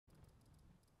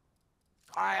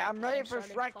Alright, I'm ready for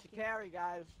Shrek to carry,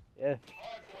 guys. Yeah.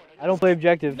 I don't play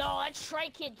objective. No, that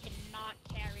Shrike kid cannot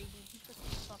carry, dude. He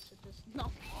freaking sucks at this.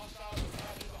 No.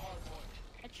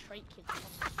 That Shrike kid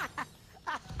sucks.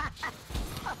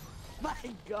 My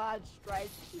God, Strike.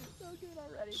 You're so good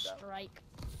already, bro. Strike.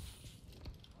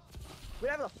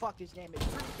 Whatever the fuck his name is.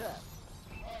 Fruit Cup.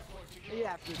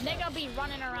 Yeah, Fruit Cup. Nigga be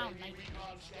running around.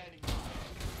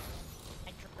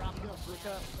 I dropped him. Fruit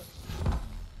Cup.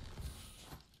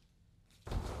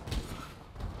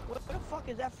 What the fuck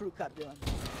is that Fruit Cup doing?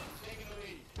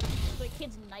 The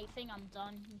kid's knifing, I'm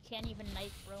done. You can't even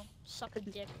knife, bro. Suck a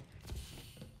dick.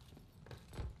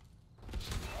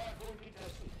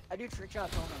 I do trick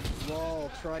shots on him.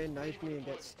 Lol, try and knife me and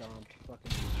get stomped.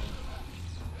 Fucking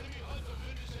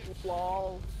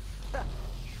Lol. Shrek.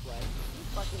 You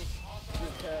fucking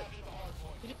Fruit Cup.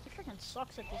 He freaking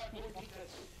sucks at this game.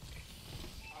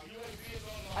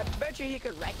 I bet you he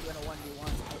could wreck you in a 1v1.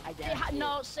 I guarantee.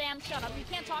 No, Sam, shut up. You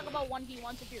can't talk about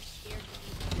 1v1s if you're scared.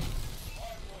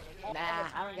 Nah,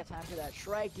 I don't get time for that.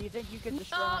 Shrek, do you think you could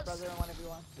destroy my brother in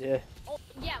 1v1? Yeah. Oh,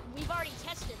 yeah, we've already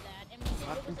tested that. And we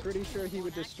did, I'm pretty sure he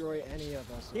would destroy any of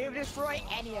us. He would destroy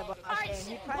any of us, and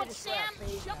he'd probably but destroy Sam, a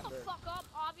FAZE shut member. the fuck up,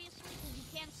 obviously, because you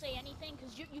can't say anything,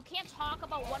 because you can't talk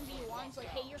about 1v1s, like,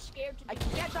 hey, you're scared to do I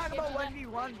this, can't talk you're about scared to do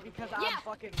 1v1s because Yeah. I'm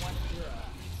fucking 1-0.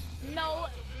 that.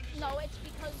 No, it's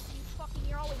because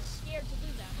you're always scared to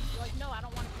do that. You're like, no, I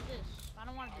don't want to do this. I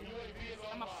don't want to do this.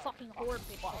 I'm a fucking whore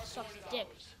bitch that sucks dick.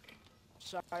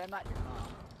 Sorry, I'm not your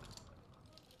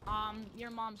mom.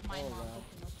 Your mom's my mom. wow.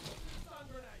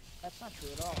 That's not true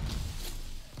at all.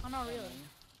 Oh, no, really.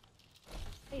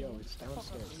 Hey, Yo, it's fuck off.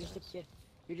 downstairs. You're just a kid.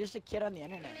 You're just a kid on the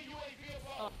internet.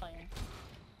 Oh,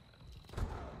 yeah.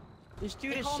 This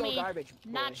dude They is call so me garbage.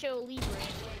 Boy. Nacho Libre.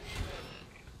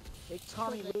 They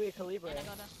call me Louis Calibre.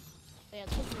 Yeah,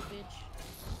 it's a bitch.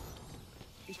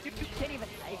 This dude can't even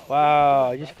knife. Wow,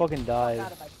 I just fucking Fuck died.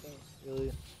 out of my face.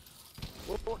 Really?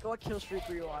 What kill streak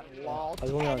were you on? Lol. I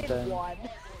was only on 10. 10. On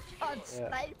Yeah.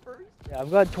 snipers. Yeah,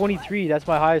 I've got 23. That's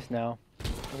my highest now.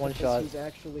 In one Because shot. he's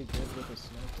actually good with a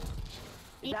sniper.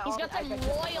 He's that all- got I some bet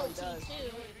that's all he royalty does.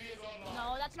 too.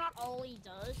 No, that's not all he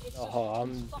does. It's just Oh,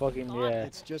 I'm he's fucking, god. yeah.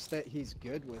 It's just that he's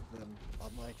good with them,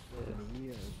 unlike me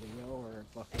or Leo or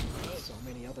fucking so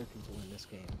many other people in this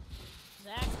game.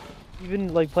 Exactly.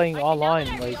 Even like playing online,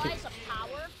 now that I like realize the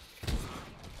power.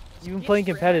 even playing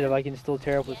competitive, I can still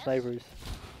tear up with Yes. snipers.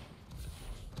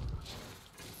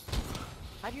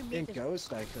 How do you meet In this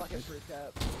Ghost, I fucking could. freak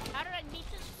up? How did I meet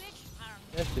this bitch? I don't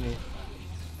know. Destiny.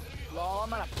 Lol, I'm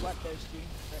gonna flood those two.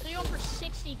 So you're going for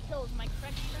 60 kills, my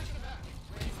correct?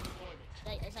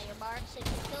 Is that your bar? 60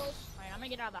 kills? Alright, I'm gonna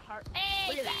get out of the heart. Hey,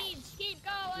 Look at that. Keeds, keep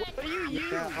going! What do you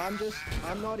use? Yeah,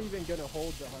 I'm not even gonna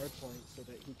hold the hard point so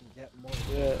that he can get more.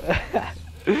 Yeah.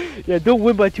 Yeah, don't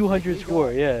win by 200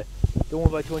 score. Yeah. Don't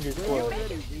win by 200 We're score.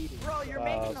 already reading. Bro, you're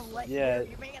making them let yeah.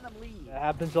 you're making them leave. That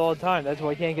happens all the time. That's why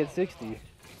I can't get 60. Is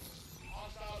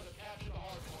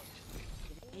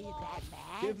that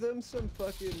bad? Give them some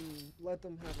fucking. Let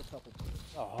them have a couple points.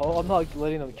 Oh, I'm not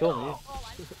letting them kill me.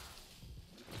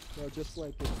 No, just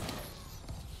like.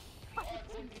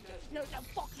 No,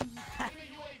 fucking.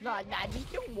 No,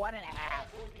 just do 1.5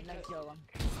 and then kill them.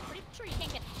 Pretty sure you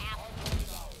can't get half.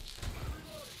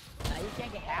 No, you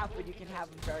can't get half, but you can have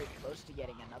them very close to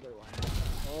getting another one.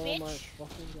 Oh Bitch. my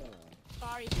fucking god.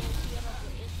 Sorry, Sophie, I don't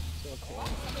know. So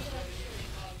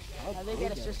cool. Now they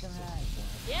get a system hack.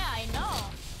 Yeah, I know.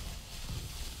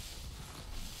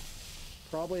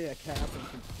 Probably a cap and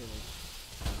can kill.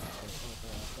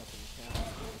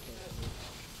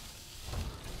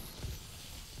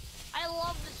 I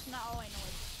love this now. Oh, I know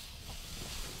it.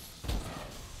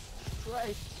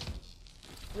 Christ.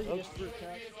 Look at this fruit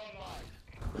cup.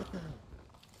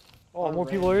 Oh, more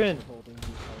people are in.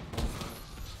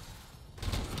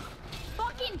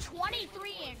 Fucking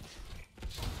 23 inch.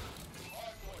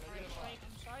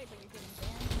 I'm sorry, but you're getting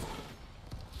banned.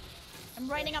 I'm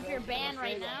writing up your ban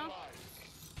right now.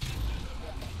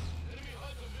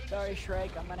 Sorry, Shrek,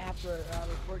 I'm gonna have to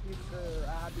report you for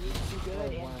being too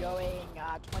good and going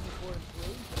 24-3 for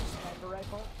the sniper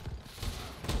rifle.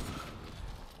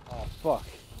 Oh, fuck.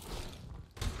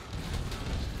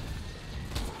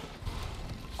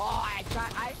 Oh, I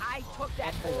took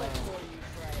that bullet for you,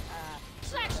 Shrek. This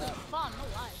is actually fun, no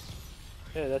lies.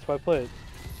 Yeah, that's why I play it.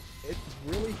 It's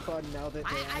really fun now that they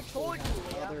I actually told you,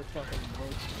 have Leo. other fucking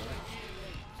modes to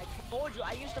it. I told you,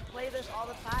 I used to play this all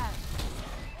the time.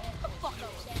 What the fuck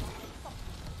up, Sam? Fuck.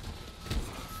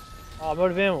 Oh, I'm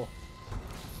out of ammo.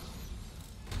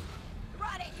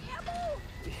 Run it, ammo!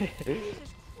 Jesus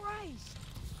Christ!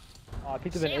 Oh, I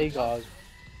picked up an Sam, AGOG.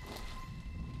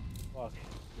 Fuck.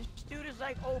 This dude is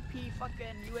like OP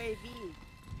fucking UAV.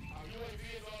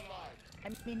 I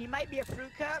mean, he might be a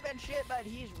fruit cup and shit, but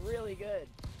he's really good.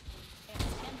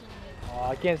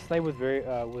 I can't snipe with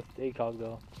with ACOG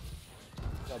though.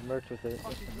 Got murked with it.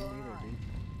 Fuck is Me going neither, on?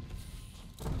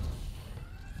 dude.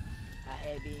 I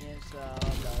hate being sub.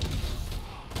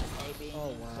 I hate being Oh,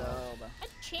 wow. sub. I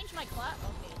changed my class.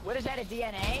 Okay. What is that, a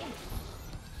DNA?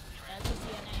 That's a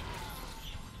DNA.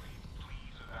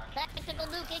 Tactical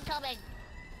nuke incoming.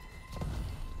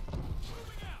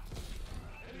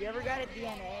 You ever got a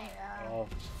DNA? Oh,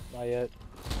 not yet.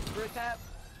 Fruit cup?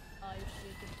 Oh, you're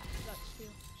stupid. You got two.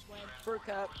 Swag. Fruit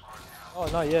cup. Oh,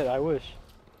 not yet. I wish.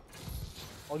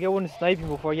 I'll get one sniping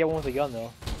before I get one with a gun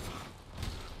though.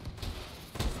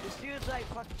 This dude's like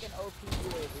fucking OP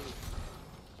UAV.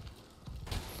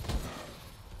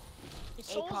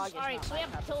 ACOG is Alright, not so my we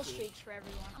have cup kill of tea. streaks for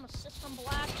everyone. I'm a system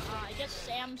black. I guess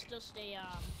Sam's just a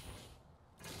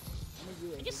I'm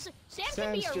a I UAV. guess Sam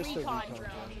can be Sam's a just a recon recon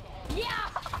drone. Yeah!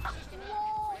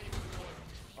 Lol.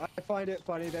 I find it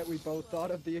funny that we both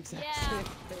thought of the exact Yeah. same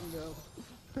thing, though.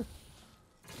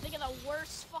 Think of the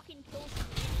worst fucking kill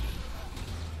streak.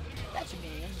 That's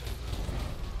mean.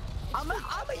 I'm a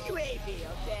UAV,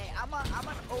 okay? I'm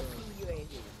an OP UAV.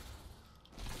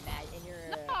 Nah, and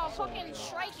you're No, fucking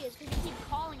Shrike is because you keep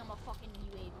calling him a fucking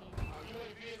UAV.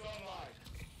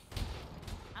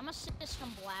 I'm a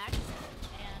system black,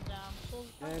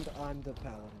 and And I'm the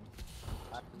paladin.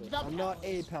 the I'm not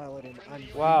a paladin. I'm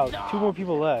Wow, No. 2 more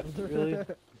people left. Really?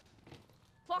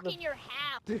 fucking your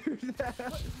half. Dude, that,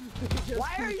 they just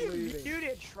Why are keep you leaving.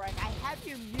 muted, Shrek? I have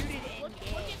you muted in Look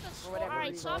game. at the for score. whatever Alright,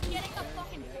 reason. stop getting the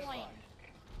fucking point.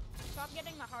 Stop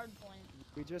getting the hard point.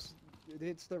 We just,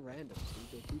 it's the randoms,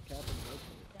 dude. They keep capping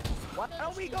right Why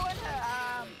don't we go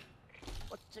into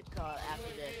what's it called after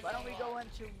this? Why don't we go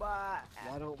into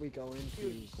Why don't we go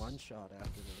into one shot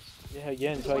after this? Yeah,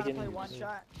 again, You so I wanna can. play one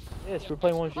shot? Yes, we're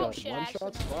playing one Oh, shot. shit. One I shot's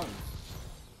accidentally- fun.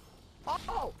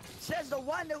 Oh, says the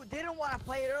one that didn't want to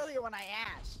play it earlier when I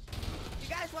asked. You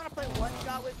guys want to play one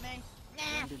shot with me?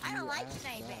 When did Nah, I you don't like ask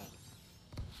sniping.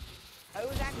 that? It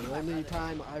was actually The my only brother.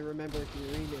 time I remember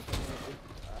hearing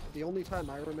it, the only time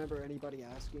I remember anybody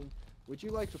asking, would you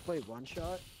like to play one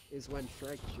shot, is when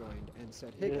Shrek joined and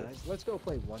said, hey Yeah. guys, let's go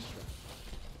play one shot.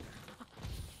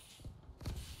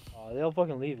 Oh, they'll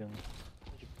fucking leave him.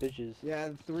 Bunch of bitches. Yeah,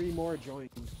 and 3 more joined.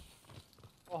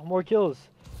 Oh, more kills.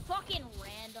 Fucking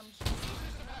randoms.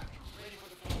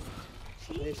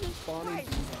 They Jesus spawning Christ,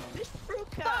 B-bomb. this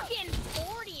fruit cup. Fucking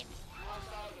 40.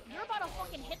 You're about to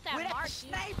fucking hit that With mark, that dude.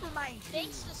 sniper, mind you.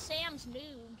 Thanks to Sam's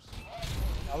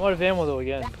noobs. I'm out of ammo though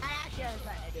again. That actually has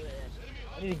nothing to do with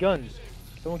this. I need a gun.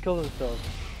 Someone killed themselves.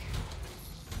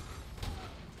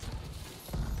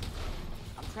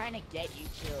 I'm trying to get you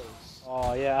kills.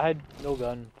 Oh yeah, I had no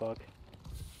gun. Fuck.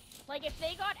 Like, if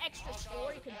they got extra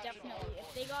score, you could definitely.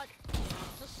 If they got.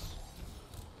 Just,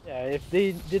 Yeah, if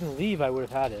they didn't leave, I would have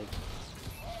had it.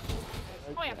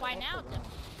 oh, yeah, by now.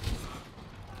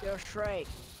 Yo, Shrek,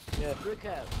 Yeah. fruit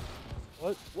cup.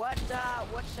 What?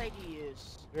 What site do you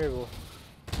use? Variable.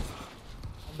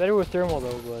 I'm better with thermal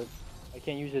though, but I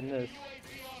can't use it in this.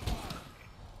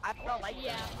 I don't like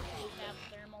Yeah, that. we have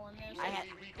thermal in this.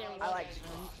 I like.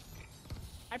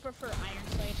 I prefer iron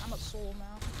sight. I'm a soul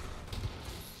now.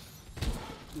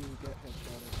 You get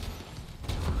headshotted.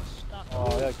 Stuck. Oh,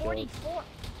 Ooh, that killed. 44.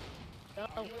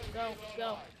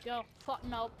 Go. Fuck,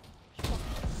 nope.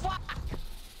 Fuck.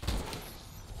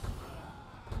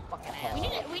 Fucking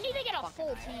hell. We need to get a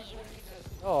full team.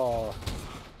 Oh.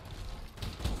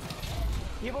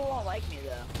 People won't like me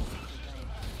though.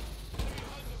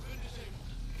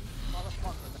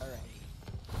 Motherfuckers already.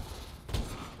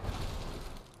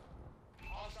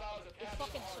 We're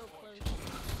fucking so close.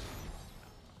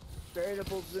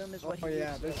 Veritable zoom is what Oh he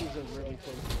yeah, used this to- is a really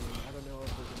close game. I don't know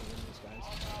if we're gonna win this, guys.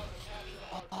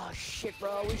 Oh shit,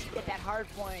 bro. We should get that hard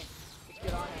point. Let's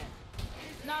get on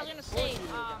it. No, I was gonna Of course say, we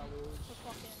were gonna lose. for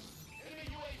fucking.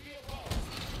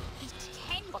 He's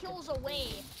 10 kills away.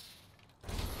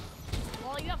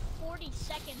 Well, you have 40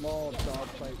 seconds Small to get dog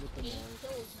fucking fight with the 8 Moors.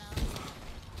 kills now.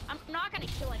 I'm not gonna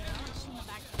kill anyone. I'm gonna swing it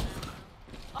back to the map.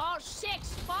 Oh,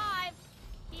 6, 5.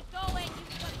 Keep going.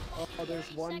 You've got Oh, fucking there's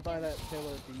 30 one by that seconds.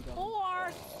 pillar B-bomb.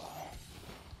 4.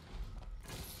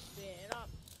 Get up.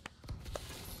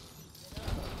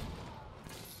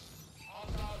 Oh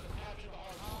no,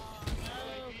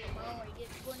 bro, you get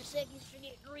 20 seconds to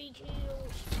get 3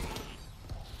 kills.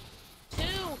 2,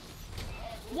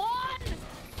 1.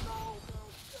 Go.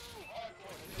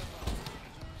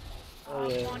 Oh,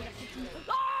 yeah. 1 to 15.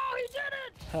 Oh, he did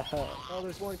it! Oh,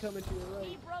 there's one coming to your He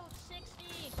right. broke 60.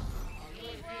 He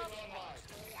broke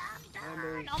 60. I'm I'm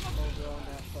streamers Almost- over on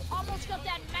that fucking Almost got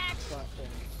that max. platform.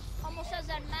 Almost has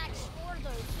that max score though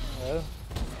too. Yeah.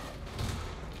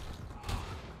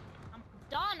 I'm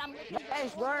done. I'm looking at the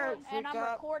Nice scoreboard work, and I'm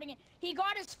Fuka. recording it. He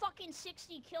got his fucking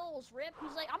 60 kills, Rip.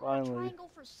 He's like, I'm gonna try Finally. and go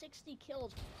for 60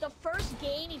 kills. The first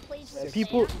game he plays Yeah,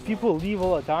 with people leave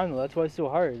all the time though. That's why it's so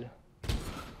hard.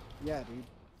 Yeah, dude.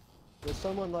 With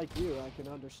someone like you, I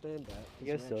can understand that. 'Cause I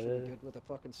guess so, you're actually yeah. good with a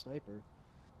fucking sniper.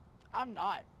 I'm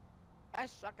not. I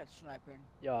suck at sniping.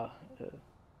 Yeah. You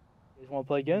guys want to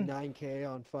play again? 9K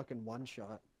on fucking one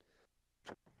shot.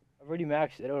 I've already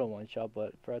maxed it out on one shot,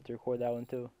 but I forgot to record that one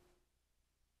too.